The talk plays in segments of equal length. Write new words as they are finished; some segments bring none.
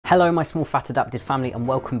Hello my small fat adapted family and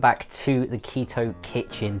welcome back to the Keto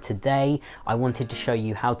Kitchen. Today I wanted to show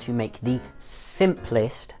you how to make the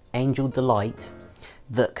simplest Angel Delight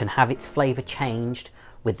that can have its flavour changed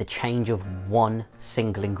with the change of one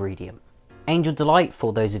single ingredient. Angel Delight,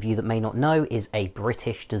 for those of you that may not know, is a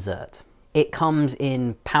British dessert. It comes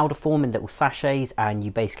in powder form in little sachets and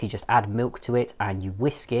you basically just add milk to it and you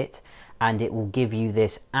whisk it and it will give you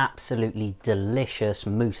this absolutely delicious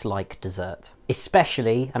mousse-like dessert.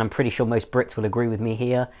 Especially, and I'm pretty sure most Brits will agree with me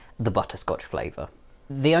here, the butterscotch flavour.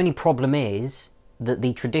 The only problem is that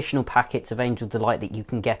the traditional packets of Angel Delight that you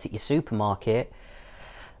can get at your supermarket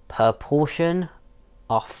per portion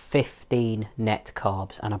are 15 net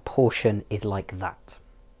carbs, and a portion is like that.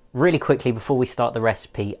 Really quickly before we start the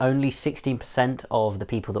recipe, only 16% of the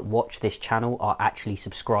people that watch this channel are actually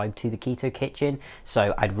subscribed to the Keto Kitchen,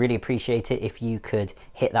 so I'd really appreciate it if you could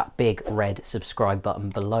hit that big red subscribe button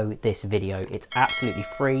below this video. It's absolutely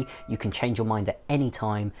free, you can change your mind at any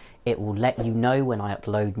time, it will let you know when I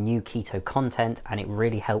upload new keto content, and it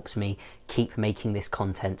really helps me keep making this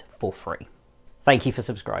content for free. Thank you for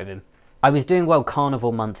subscribing. I was doing World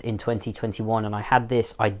Carnivore Month in 2021 and I had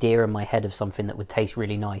this idea in my head of something that would taste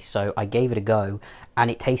really nice, so I gave it a go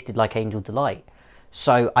and it tasted like Angel Delight.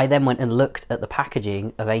 So I then went and looked at the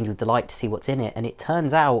packaging of Angel Delight to see what's in it, and it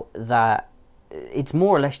turns out that it's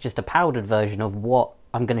more or less just a powdered version of what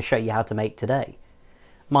I'm going to show you how to make today.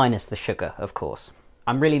 Minus the sugar, of course.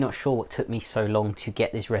 I'm really not sure what took me so long to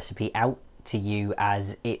get this recipe out to you,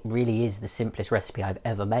 as it really is the simplest recipe I've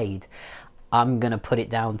ever made. I'm going to put it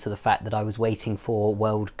down to the fact that I was waiting for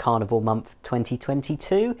World Carnivore Month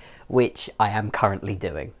 2022, which I am currently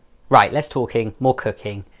doing. Right, less talking, more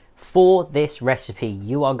cooking. For this recipe,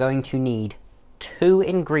 you are going to need 2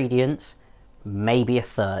 ingredients, maybe a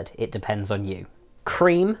third, it depends on you.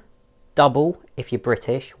 Cream, double if you're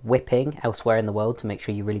British, whipping elsewhere in the world to make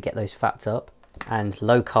sure you really get those fats up, and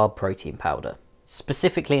low carb protein powder.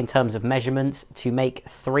 Specifically in terms of measurements, to make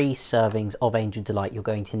 3 servings of Angel Delight, you're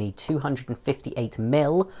going to need 258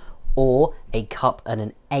 ml or a cup and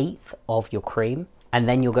an eighth of your cream. And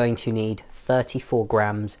then you're going to need 34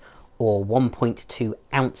 grams or 1.2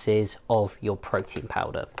 ounces of your protein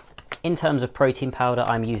powder. In terms of protein powder,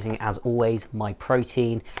 I'm using, as always,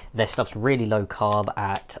 MyProtein. Their stuff's really low carb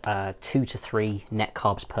at 2 to 3 net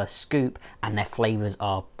carbs per scoop, and their flavours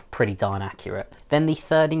are pretty darn accurate. Then the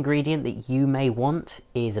third ingredient that you may want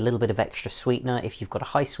is a little bit of extra sweetener if you've got a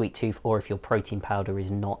high sweet tooth or if your protein powder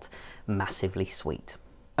is not massively sweet.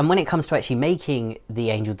 And when it comes to actually making the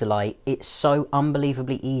Angel Delight, it's so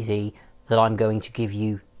unbelievably easy that I'm going to give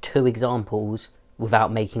you 2 examples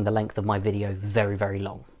without making the length of my video very, very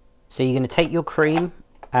long. So you're going to take your cream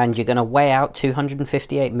and you're going to weigh out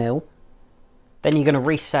 258 ml. Then you're going to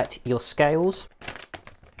reset your scales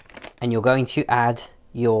and you're going to add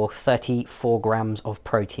your 34 grams of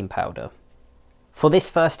protein powder. For this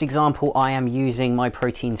first example, I am using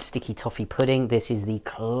MyProtein sticky toffee pudding. This is the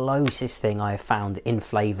closest thing I have found in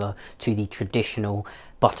flavour to the traditional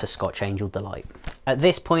butterscotch Angel Delight. At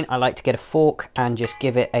this point, I like to get a fork and just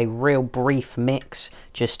give it a real brief mix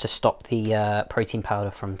just to stop the protein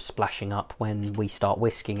powder from splashing up when we start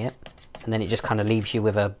whisking it. And then it just kind of leaves you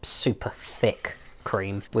with a super thick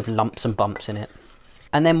cream with lumps and bumps in it.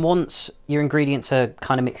 And then once your ingredients are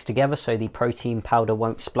kind of mixed together so the protein powder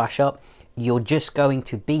won't splash up, you're just going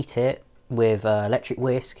to beat it with an electric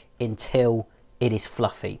whisk until it is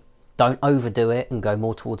fluffy. Don't overdo it and go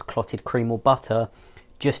more towards clotted cream or butter,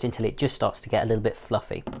 just until it just starts to get a little bit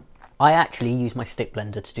fluffy. I actually use my stick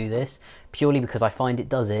blender to do this, purely because I find it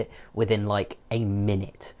does it within like a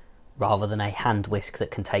minute, rather than a hand whisk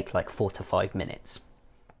that can take like 4 to 5 minutes.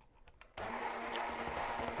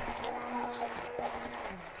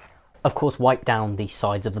 Of course, wipe down the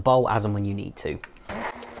sides of the bowl as and when you need to.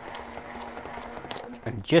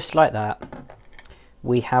 And just like that,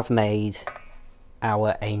 we have made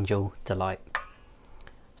our Angel Delight.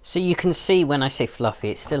 So you can see when I say fluffy,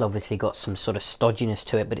 it's still obviously got some sort of stodginess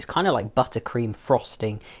to it, but it's kind of like buttercream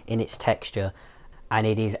frosting in its texture, and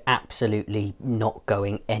it is absolutely not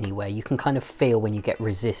going anywhere. You can kind of feel when you get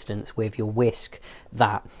resistance with your whisk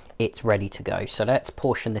that it's ready to go. So let's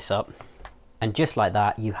portion this up. And just like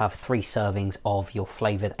that, you have 3 servings of your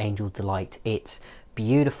flavoured Angel Delight. It's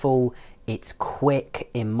beautiful, it's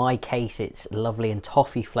quick, in my case it's lovely and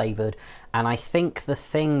toffee flavoured, and I think the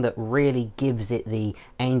thing that really gives it the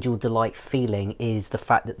Angel Delight feeling is the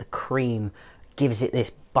fact that the cream gives it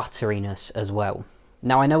this butteriness as well.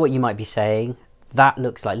 Now I know what you might be saying, that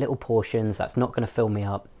looks like little portions, that's not going to fill me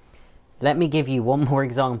up. Let me give you one more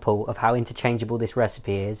example of how interchangeable this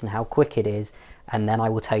recipe is and how quick it is, and then I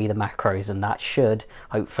will tell you the macros, and that should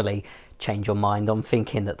hopefully change your mind on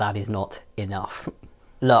thinking that that is not enough.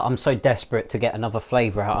 Look, I'm so desperate to get another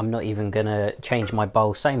flavour out, I'm not even going to change my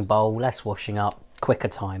bowl. Same bowl, less washing up, quicker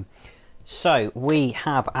time. So we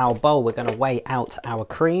have our bowl, we're going to weigh out our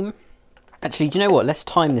cream. Actually, do you know what? Let's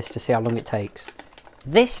time this to see how long it takes.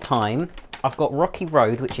 This time, I've got Rocky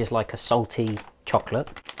Road, which is like a salty chocolate.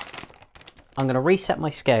 I'm going to reset my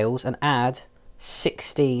scales and add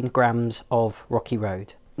 16 grams of Rocky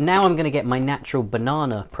Road. Now I'm going to get my natural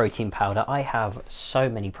banana protein powder. I have so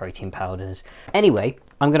many protein powders. Anyway,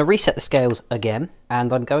 I'm going to reset the scales again,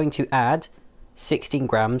 and I'm going to add 16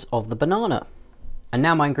 grams of the banana. And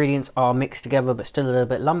now my ingredients are mixed together but still a little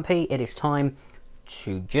bit lumpy. It is time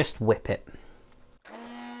to just whip it.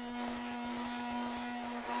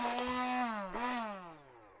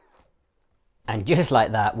 And just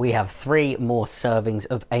like that, we have 3 more servings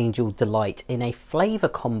of Angel Delight in a flavour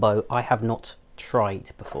combo I have not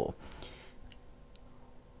tried before.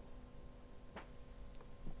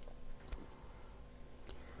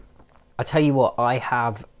 I tell you what, I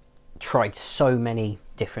have tried so many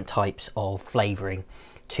different types of flavouring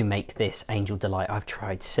to make this Angel Delight. I've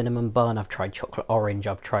tried cinnamon bun, I've tried chocolate orange,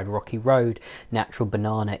 I've tried Rocky Road, natural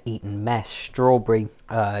banana, Eton mess, strawberry,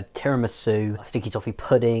 tiramisu, sticky toffee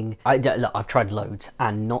pudding. Look, I've tried loads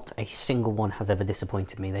and not a single one has ever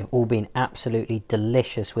disappointed me. They've all been absolutely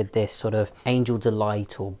delicious with this sort of Angel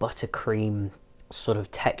Delight or buttercream sort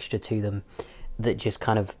of texture to them that just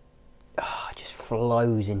kind of just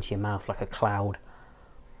flows into your mouth like a cloud.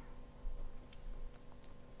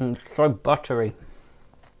 It's so buttery.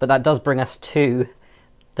 But that does bring us to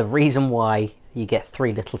the reason why you get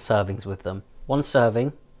 3 little servings with them. 1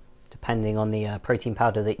 serving, depending on the protein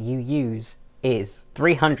powder that you use, is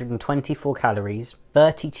 324 calories,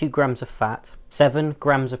 32 grams of fat, 7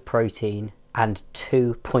 grams of protein, and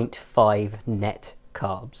 2.5 net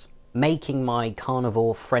carbs, making my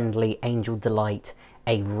carnivore friendly Angel Delight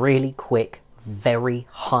a really quick, very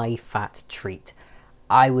high fat treat.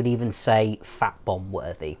 I would even say fat bomb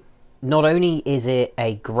worthy. Not only is it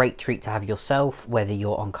a great treat to have yourself, whether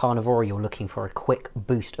you're on carnivore or you're looking for a quick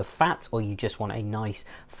boost of fat, or you just want a nice,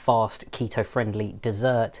 fast, keto-friendly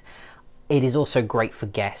dessert, it is also great for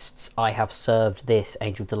guests. I have served this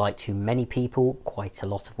Angel Delight to many people, quite a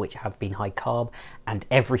lot of which have been high carb, and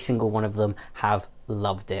every single one of them have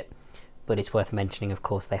loved it. But it's worth mentioning, of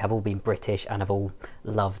course, they have all been British and have all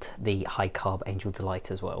loved the high carb Angel Delight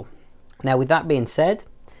as well. Now, with that being said,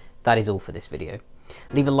 that is all for this video.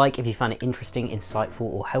 Leave a like if you found it interesting, insightful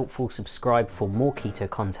or helpful. Subscribe for more keto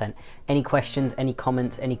content. Any questions, any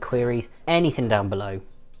comments, any queries, anything down below.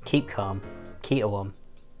 Keep calm, keto on.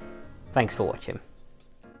 Thanks for watching.